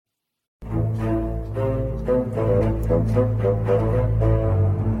Luck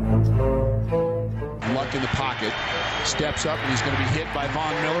in the pocket, steps up, and he's going to be hit by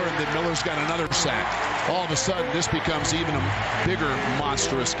Von Miller, and then Miller's got another sack. All of a sudden, this becomes even a bigger,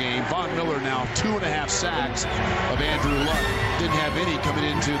 monstrous game. Von Miller now 2.5 sacks of Andrew Luck. Didn't have any coming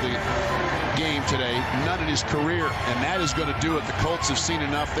into the game today, none in his career, and that is going to do it. The Colts have seen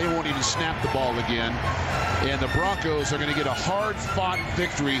enough. They won't even snap the ball again, and the Broncos are going to get a hard-fought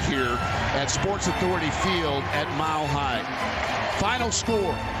victory here at Sports Authority Field at Mile High. Final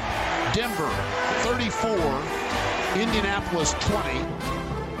score, Denver 34, Indianapolis 20.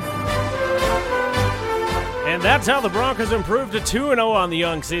 And that's how the Broncos improved to 2-0 on the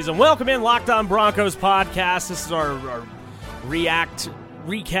young season. Welcome in, Locked On Broncos podcast. This is our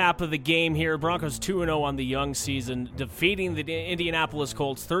recap of the game here. Broncos 2-0 on the young season, defeating the Indianapolis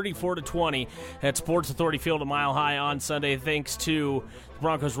Colts 34-20 at Sports Authority Field at Mile High on Sunday. Thanks to the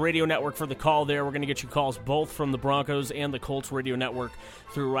Broncos Radio Network for the call there. We're going to get you calls both from the Broncos and the Colts Radio Network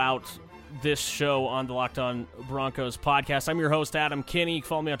throughout this show on the Locked On Broncos podcast. I'm your host, Adam Kinney. You can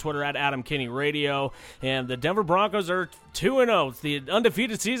follow me on Twitter at Adam Kinney Radio. And the Denver Broncos are 2-0. The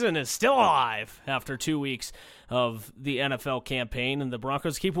undefeated season is still alive after 2 weeks of the NFL campaign, and the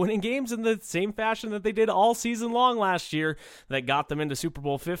Broncos keep winning games in the same fashion that they did all season long last year that got them into Super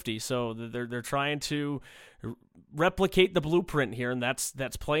Bowl 50. So they're trying to replicate the blueprint here, and that's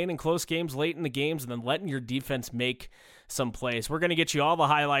playing in close games late in the games and then letting your defense make some plays. We're going to get you all the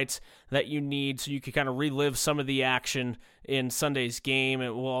highlights that you need so you can kind of relive some of the action in Sunday's game,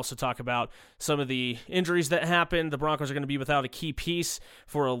 and we'll also talk about some of the injuries that happened. The Broncos are going to be without a key piece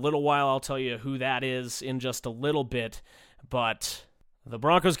for a little while. I'll tell you who that is in just a little bit, but the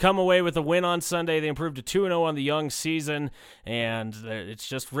Broncos come away with a win on Sunday. They improved to 2-0 on the young season, and it's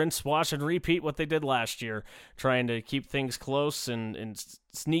just rinse, wash, and repeat what they did last year, trying to keep things close and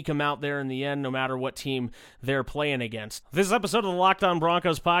sneak them out there in the end, no matter what team they're playing against. This episode of the Locked On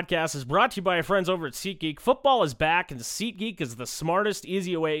Broncos podcast is brought to you by our friends over at SeatGeek. Football is back, and SeatGeek is the smartest,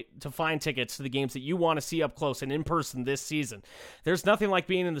 easy way to find tickets to the games that you want to see up close and in person this season. There's nothing like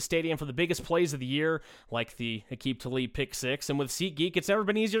being in the stadium for the biggest plays of the year, like the Aqib Talib pick six, and with SeatGeek, it's never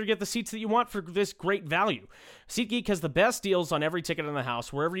been easier to get the seats that you want for this great value. SeatGeek has the best deals on every ticket in the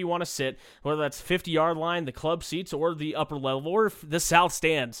house, wherever you want to sit, whether that's 50-yard line, the club seats, or the upper level, or the south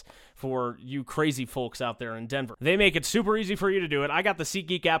stands for you crazy folks out there in Denver. They make it super easy for you to do it. I got the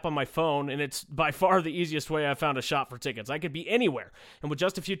SeatGeek app on my phone, and it's by far the easiest way I've found to shop for tickets. I could be anywhere, and with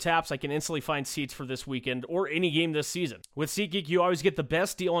just a few taps, I can instantly find seats for this weekend or any game this season. With SeatGeek, you always get the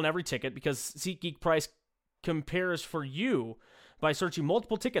best deal on every ticket because SeatGeek price compares for you by searching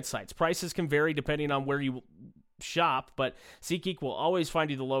multiple ticket sites. Prices can vary depending on where you shop, but SeatGeek will always find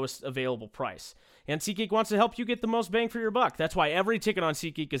you the lowest available price. And SeatGeek wants to help you get the most bang for your buck. That's why every ticket on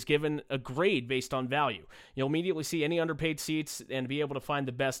SeatGeek is given a grade based on value. You'll immediately see any underpaid seats and be able to find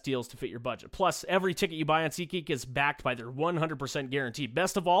the best deals to fit your budget. Plus, every ticket you buy on SeatGeek is backed by their 100% guarantee.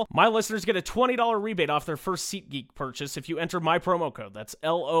 Best of all, my listeners get a $20 rebate off their first SeatGeek purchase if you enter my promo code. That's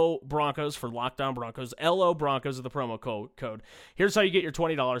LO Broncos for Locked On Broncos. LO Broncos is the promo code. Here's how you get your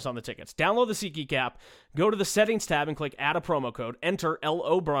 $20 on the tickets. Download the SeatGeek app, go to the settings tab and click add a promo code, enter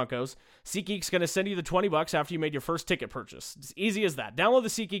LO Broncos. SeatGeek's going to send you the $20 after you made your first ticket purchase. It's easy as that. Download the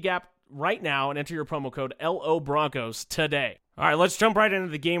SeatGeek app right now and enter your promo code LO Broncos today. All right, let's jump right into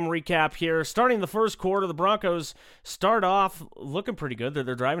the game recap here. Starting the first quarter, the Broncos start off looking pretty good.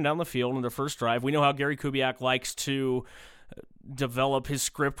 They're driving down the field in their first drive. We know how Gary Kubiak likes to develop his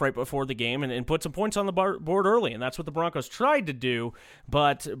script right before the game and put some points on the board early, and that's what the Broncos tried to do.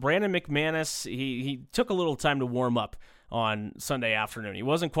 But Brandon McManus, he took a little time to warm up on Sunday afternoon. He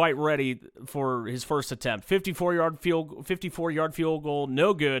wasn't quite ready for his first attempt. 54-yard field goal,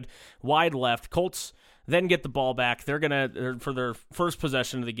 no good, wide left. Colts then get the ball back. They're going to, for their first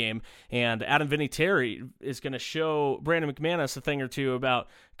possession of the game, and Adam Vinatieri is going to show Brandon McManus a thing or two about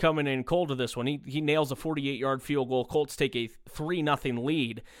coming in cold to this one. He nails a 48-yard field goal. Colts take a 3-0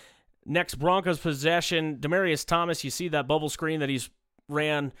 lead. Next Broncos possession, Demaryius Thomas, you see that bubble screen that he's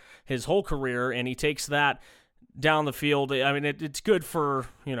ran his whole career, and he takes that down the field. I mean, it's good for,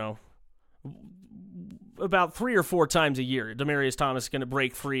 about 3 or 4 times a year. Demaryius Thomas is going to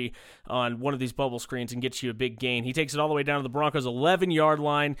break free on one of these bubble screens and get you a big gain. He takes it all the way down to the Broncos' 11-yard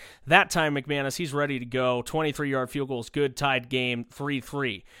line. That time, McManus, he's ready to go. 23-yard field goal is good. Tied game,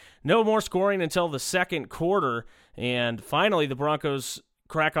 3-3. No more scoring until the second quarter, and finally the Broncos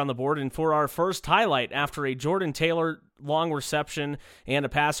crack on the board. And for our first highlight, after a Jordan Taylor long reception and a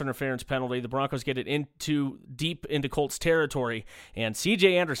pass interference penalty, the Broncos get it deep into Colts territory, and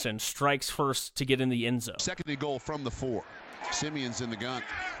C.J. Anderson strikes first to get in the end zone. Second and goal from the 4. Simeon's in the gun.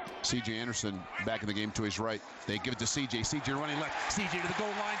 C.J. Anderson back in the game to his right. They give it to C.J. C.J. running left. C.J. to the goal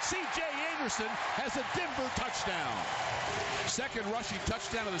line. C.J. Anderson has a Denver touchdown. Second rushing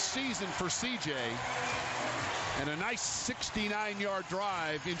touchdown of the season for C.J. And a nice 69-yard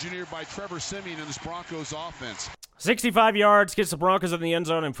drive engineered by Trevor Siemian in this Broncos offense. 65 yards, gets the Broncos in the end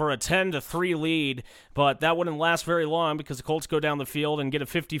zone and for a 10-3 lead, but that wouldn't last very long because the Colts go down the field and get a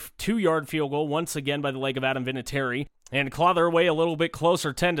 52-yard field goal once again by the leg of Adam Vinatieri and claw their way a little bit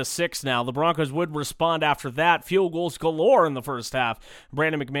closer, 10-6 now. The Broncos would respond after that. Field goals galore in the first half.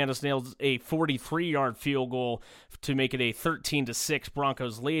 Brandon McManus nails a 43-yard field goal to make it a 13-6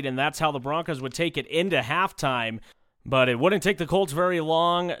 Broncos lead, and that's how the Broncos would take it into halftime, but it wouldn't take the Colts very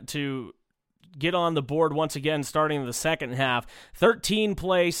long to get on the board once again starting in the second half.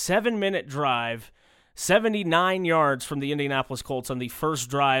 13-play, 7-minute drive, 79 yards from the Indianapolis Colts on the first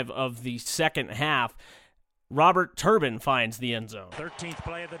drive of the second half. Robert Turbin finds the end zone. 13th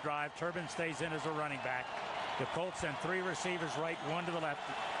play of the drive. Turbin stays in as a running back. The Colts send three receivers right, one to the left.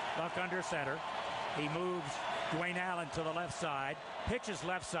 Luck under center. He moves Dwayne Allen to the left side. Pitches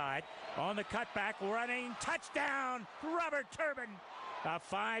left side. On the cutback, running. Touchdown, Robert Turbin. A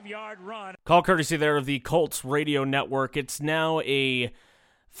 5-yard run. Call courtesy there of the Colts radio network. It's now a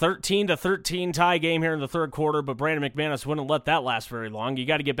 13-13 tie game here in the third quarter, but Brandon McManus wouldn't let that last very long. You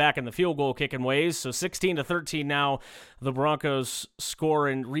got to get back in the field goal kicking ways. So 16-13 now, the Broncos score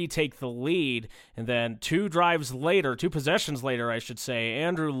and retake the lead. And then two possessions later, I should say,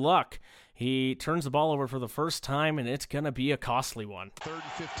 Andrew Luck, he turns the ball over for the first time, and it's going to be a costly one. 3rd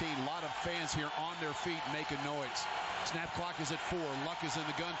and 15, a lot of fans here on their feet making noise. Snap clock is at 4. Luck is in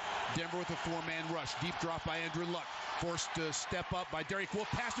the gun. Denver with a 4-man rush. Deep drop by Andrew Luck. Forced to step up by Derek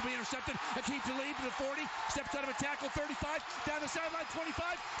Wolfe. Pass to be intercepted. Akeem Talib to the 40. Steps out of a tackle. 35. Down the sideline. 25.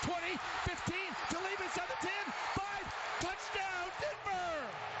 20. 15. Talib inside the 10. 5. Touchdown, Denver.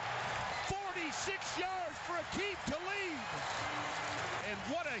 46 yards for Akeem Talib. And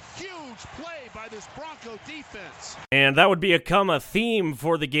what a huge play by this Bronco defense. And that would become a theme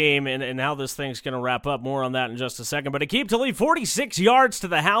for the game and how this thing's going to wrap up. More on that in just a second. But Akeem Talib, 46 yards to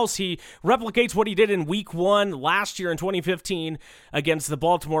the house. He replicates what he did in Week 1 last year in 2015 against the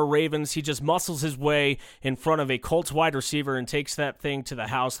Baltimore Ravens. He just muscles his way in front of a Colts wide receiver and takes that thing to the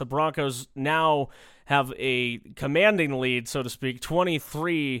house. The Broncos now have a commanding lead, so to speak,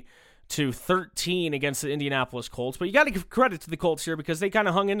 23-13 against the Indianapolis Colts. But you got to give credit to the Colts here because they kind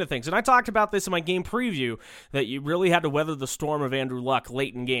of hung into things. And I talked about this in my game preview, that you really had to weather the storm of Andrew Luck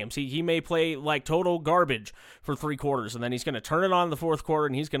late in games. He may play like total garbage for 3 quarters, and then he's going to turn it on in the fourth quarter,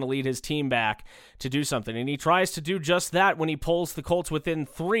 and he's going to lead his team back to do something. And he tries to do just that when he pulls the Colts within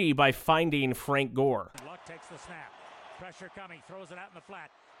 3 by finding Frank Gore. Luck takes the snap. Pressure coming. Throws it out in the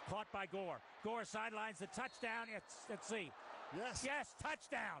flat. Caught by Gore. Gore sidelines the touchdown. Let's see. Yes,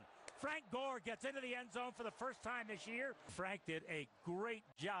 touchdown. Frank Gore gets into the end zone for the first time this year. Frank did a great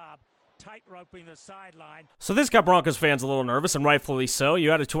job tight-roping the sideline. So this got Broncos fans a little nervous, and rightfully so. You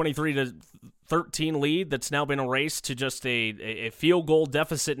had a 23-13 lead that's now been erased to just a field goal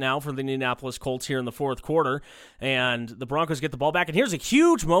deficit now for the Indianapolis Colts here in the fourth quarter, and the Broncos get the ball back. And here's a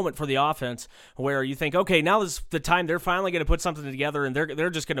huge moment for the offense where you think, okay, now is the time they're finally going to put something together, and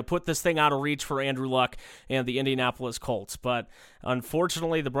they're just going to put this thing out of reach for Andrew Luck and the Indianapolis Colts. But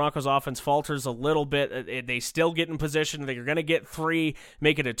unfortunately, the Broncos offense falters a little bit. They still get in position. They're going to get 3,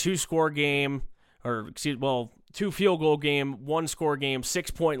 make it a 2-score game, or 2 field goal game, 1-score game,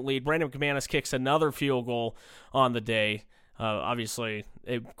 6-point lead. Brandon McManus kicks another field goal on the day. Obviously,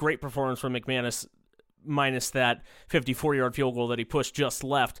 a great performance from McManus, minus that 54-yard field goal that he pushed just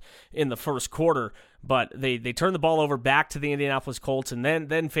left in the first quarter. But they turn the ball over back to the Indianapolis Colts, and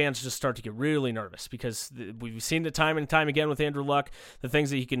then fans just start to get really nervous because we've seen it time and time again with Andrew Luck, the things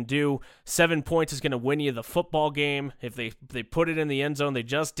that he can do. 7 points is going to win you the football game. If they put it in the end zone, they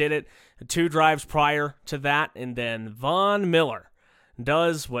just did it 2 drives prior to that, and then Von Miller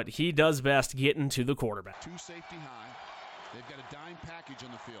does what he does best, getting to the quarterback. 2 safety high. They've got a dime package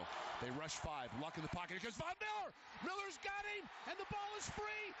on the field. They rush 5. Luck in the pocket. Here goes Von Miller. Miller's got him, and the ball is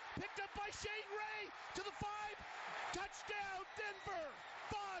free. Picked up by Shane Ray to the 5. Touchdown, Denver.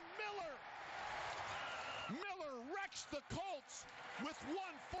 Von Miller. Miller wrecks the Colts with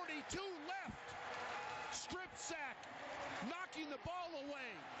 1:42 left. Strip sack, knocking the ball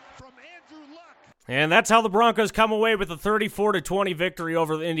away from Andrew Luck. And that's how the Broncos come away with a 34-20 victory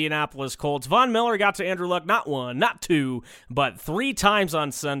over the Indianapolis Colts. Von Miller got to Andrew Luck not 1, not 2, but 3 times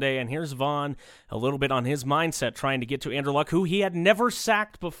on Sunday. And here's Von a little bit on his mindset trying to get to Andrew Luck, who he had never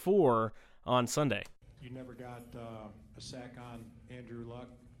sacked before on Sunday. You never got a sack on Andrew Luck.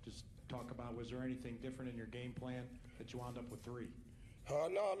 Just talk about, was there anything different in your game plan that you wound up with 3?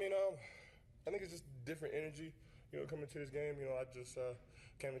 No, I mean, I think it's just different energy. Coming to this game, I just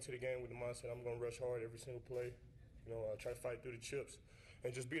came into the game with the mindset I'm going to rush hard every single play. Try to fight through the chips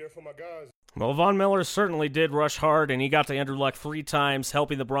and just be there for my guys. Well, Von Miller certainly did rush hard, and he got to Andrew Luck 3 times,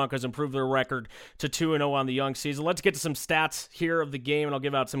 helping the Broncos improve their record to 2-0 on the young season. Let's get to some stats here of the game, and I'll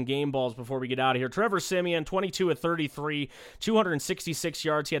give out some game balls before we get out of here. Trevor Siemian, 22 of 33, 266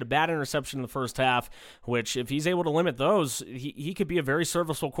 yards. He had a bad interception in the first half, which if he's able to limit those, he could be a very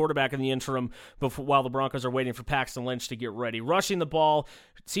serviceable quarterback in the interim while the Broncos are waiting for Paxton Lynch to get ready. Rushing the ball,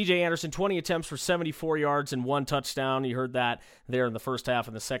 C.J. Anderson, 20 attempts for 74 yards and 1 touchdown. You heard that there in the first half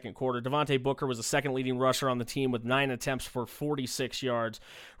in the second quarter. Devontae Booker was the second leading rusher on the team with 9 attempts for 46 yards.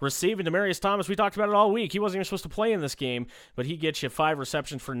 Receiving, Demaryius Thomas, we talked about it all week. He wasn't even supposed to play in this game, but he gets you 5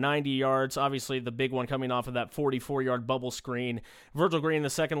 receptions for 90 yards. Obviously, the big one coming off of that 44-yard bubble screen. Virgil Green,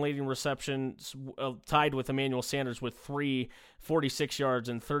 the second leading reception, tied with Emmanuel Sanders with 3, 46 yards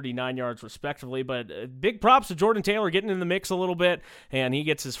and 39 yards respectively. But big props to Jordan Taylor getting in the mix a little bit, and he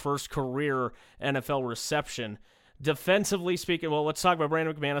gets his first career NFL reception. Defensively speaking, well, let's talk about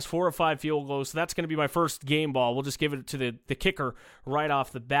Brandon McManus, 4 of 5 field goals. So that's going to be my first game ball. We'll just give it to the kicker right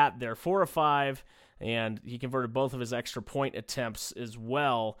off the bat there. 4 of 5, and he converted both of his extra point attempts as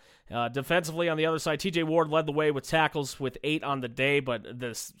well. Defensively on the other side, TJ Ward led the way with tackles with 8 on the day, but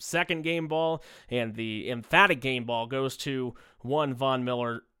the second game ball and the emphatic game ball goes to one Von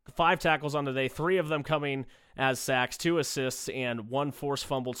Miller. 5 tackles on the day, 3 of them coming as sacks, 2 assists, and 1 forced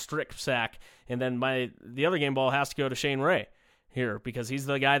fumbled strip sack. And then the other game ball has to go to Shane Ray here because he's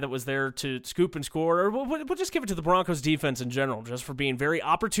the guy that was there to scoop and score. Or we'll just give it to the Broncos defense in general, just for being very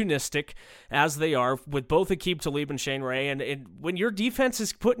opportunistic as they are with both Aqib Talib and Shane Ray. And when your defense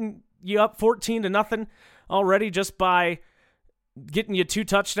is putting you up 14-0 already just by getting you 2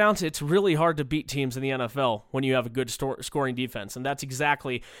 touchdowns, it's really hard to beat teams in the NFL when you have a good scoring defense. And that's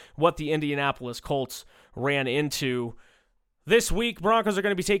exactly what the Indianapolis Colts ran into. This week, Broncos are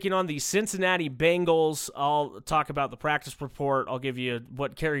going to be taking on the Cincinnati Bengals. I'll talk about the practice report. I'll give you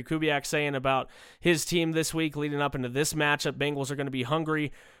what Kerry Kubiak's saying about his team this week leading up into this matchup. Bengals are going to be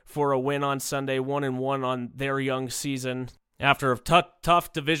hungry for a win on Sunday, 1-1 on their young season after a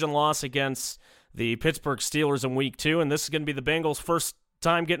tough division loss against the Pittsburgh Steelers in Week 2, and this is going to be the Bengals' first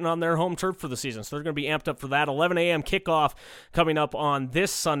time getting on their home turf for the season, so they're going to be amped up for that. 11 a.m. kickoff coming up on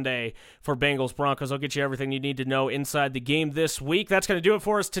this Sunday for Bengals-Broncos. I'll get you everything you need to know inside the game this week. That's going to do it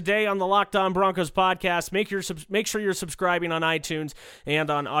for us today on the Locked On Broncos podcast. Make sure you're subscribing on iTunes and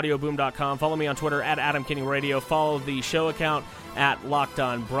on audioboom.com. Follow me on Twitter at Adam Kinney Radio. Follow the show account at Locked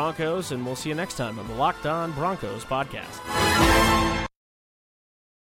On Broncos, and we'll see you next time on the Locked On Broncos podcast.